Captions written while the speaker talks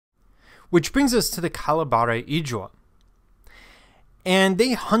Which brings us to the Kalabari Ijaw. And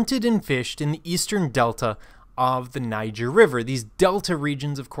they hunted and fished in the eastern delta of the Niger River. These delta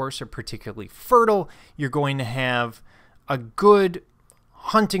regions, of course, are particularly fertile. You're going to have a good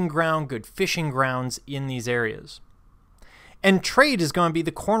hunting ground, good fishing grounds in these areas. And trade is going to be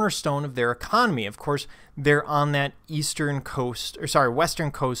the cornerstone of their economy. Of course, they're on that western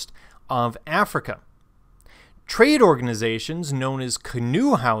coast of Africa. Trade organizations known as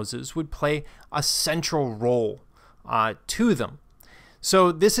canoe houses would play a central role to them.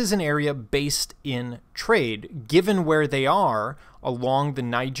 So this is an area based in trade, given where they are along the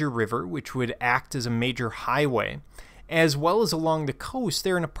Niger River, which would act as a major highway, as well as along the coast.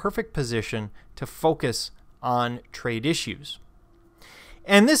 They're in a perfect position to focus on trade issues.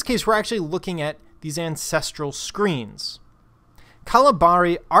 And in this case, we're actually looking at these ancestral screens.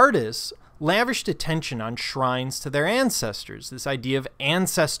 Kalabari artists lavished attention on shrines to their ancestors, this idea of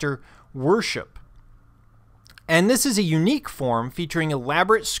ancestor worship. And this is a unique form featuring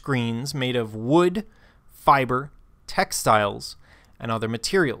elaborate screens made of wood, fiber, textiles, and other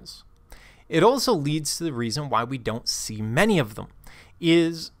materials. It also leads to the reason why we don't see many of them,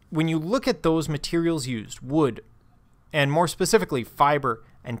 is when you look at those materials used, wood, and more specifically fiber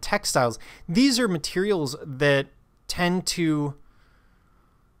and textiles, these are materials that tend to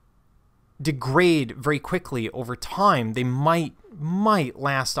degrade very quickly over time. They might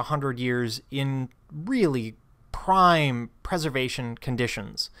last 100 years in really prime preservation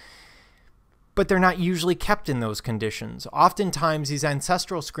conditions, but they're not usually kept in those conditions. Oftentimes, these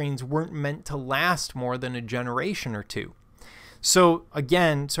ancestral screens weren't meant to last more than a generation or two. So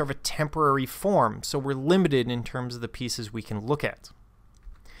again, sort of a temporary form. So we're limited in terms of the pieces we can look at.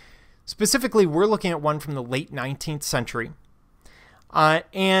 Specifically, we're looking at one from the late 19th century.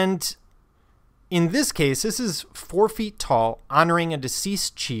 And in this case, this is 4 feet tall, honoring a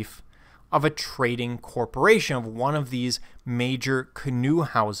deceased chief of a trading corporation, of one of these major canoe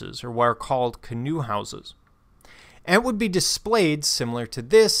houses, or what are called canoe houses. And it would be displayed similar to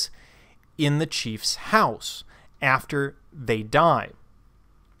this in the chief's house after they die.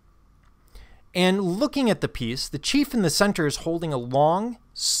 And looking at the piece, the chief in the center is holding a long,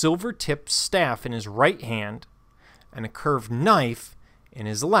 silver-tipped staff in his right hand and a curved knife in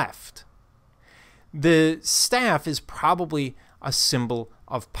his left. The staff is probably a symbol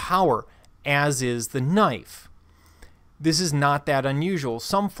of power, as is the knife. This is not that unusual.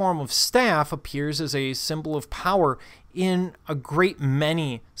 Some form of staff appears as a symbol of power in a great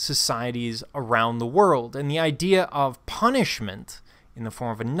many societies around the world, and the idea of punishment in the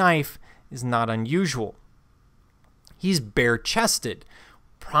form of a knife is not unusual. He's bare-chested,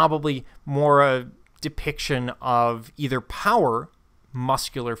 probably more a depiction of either power,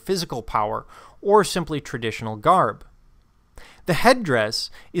 muscular physical power, or simply traditional garb. The headdress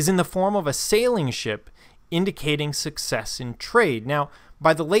is in the form of a sailing ship, indicating success in trade. Now,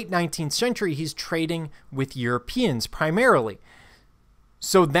 by the late 19th century, he's trading with Europeans primarily.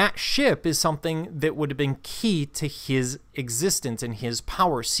 So that ship is something that would have been key to his existence and his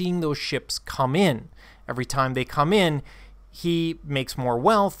power, seeing those ships come in. Every time they come in, he makes more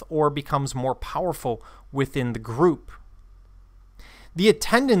wealth or becomes more powerful within the group. The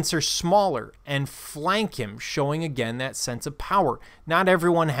attendants are smaller and flank him, showing again that sense of power. Not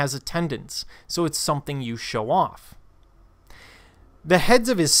everyone has attendants, so it's something you show off. The heads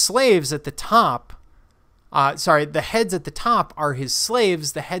of his slaves at the top, the heads at the top are his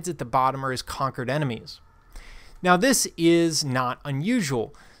slaves, the heads at the bottom are his conquered enemies. Now this is not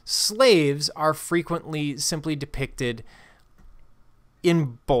unusual. Slaves are frequently simply depicted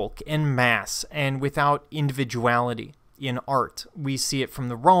in bulk, en masse, and without individuality. In art. We see it from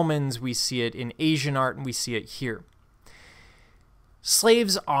the Romans, we see it in Asian art, and we see it here.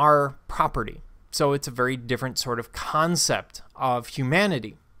 Slaves are property, so it's a very different sort of concept of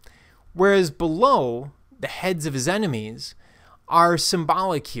humanity. Whereas below, the heads of his enemies are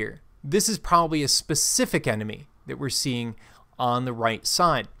symbolic here. This is probably a specific enemy that we're seeing on the right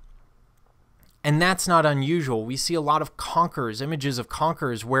side. And that's not unusual. We see a lot of conquerors, images of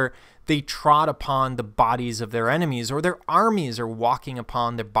conquerors, where they trod upon the bodies of their enemies, or their armies are walking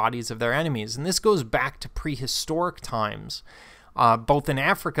upon the bodies of their enemies. And this goes back to prehistoric times, both in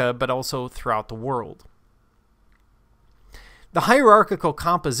Africa, but also throughout the world. The hierarchical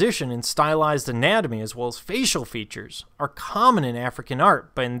composition and stylized anatomy, as well as facial features, are common in African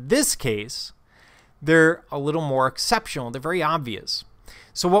art, but in this case, they're a little more exceptional. They're very obvious.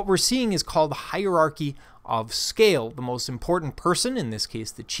 So what we're seeing is called the hierarchy of scale. The most important person, in this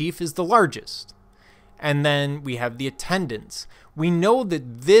case the chief, is the largest. And then we have the attendants. We know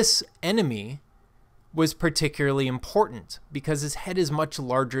that this enemy was particularly important because his head is much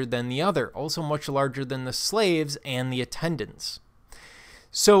larger than the other, also much larger than the slaves and the attendants.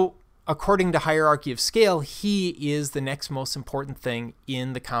 So, according to hierarchy of scale, he is the next most important thing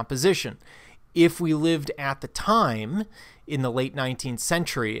in the composition. If we lived at the time in the late 19th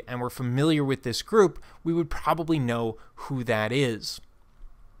century and were familiar with this group, we would probably know who that is.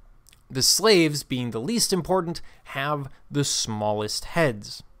 The slaves, being the least important, have the smallest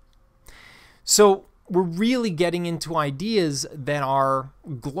heads. So we're really getting into ideas that are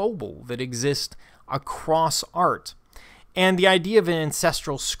global, that exist across art. And the idea of an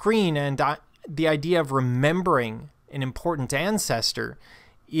ancestral screen and the idea of remembering an important ancestor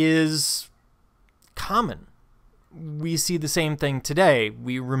is common. We see the same thing today.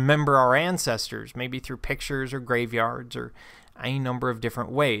 We remember our ancestors, maybe through pictures or graveyards or any number of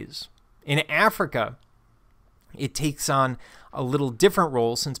different ways. In Africa, it takes on a little different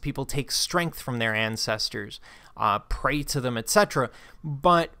role since people take strength from their ancestors, pray to them, etc.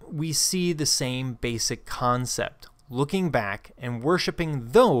 But we see the same basic concept, looking back and worshiping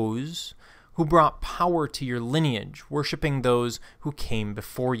those who brought power to your lineage, worshiping those who came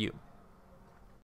before you.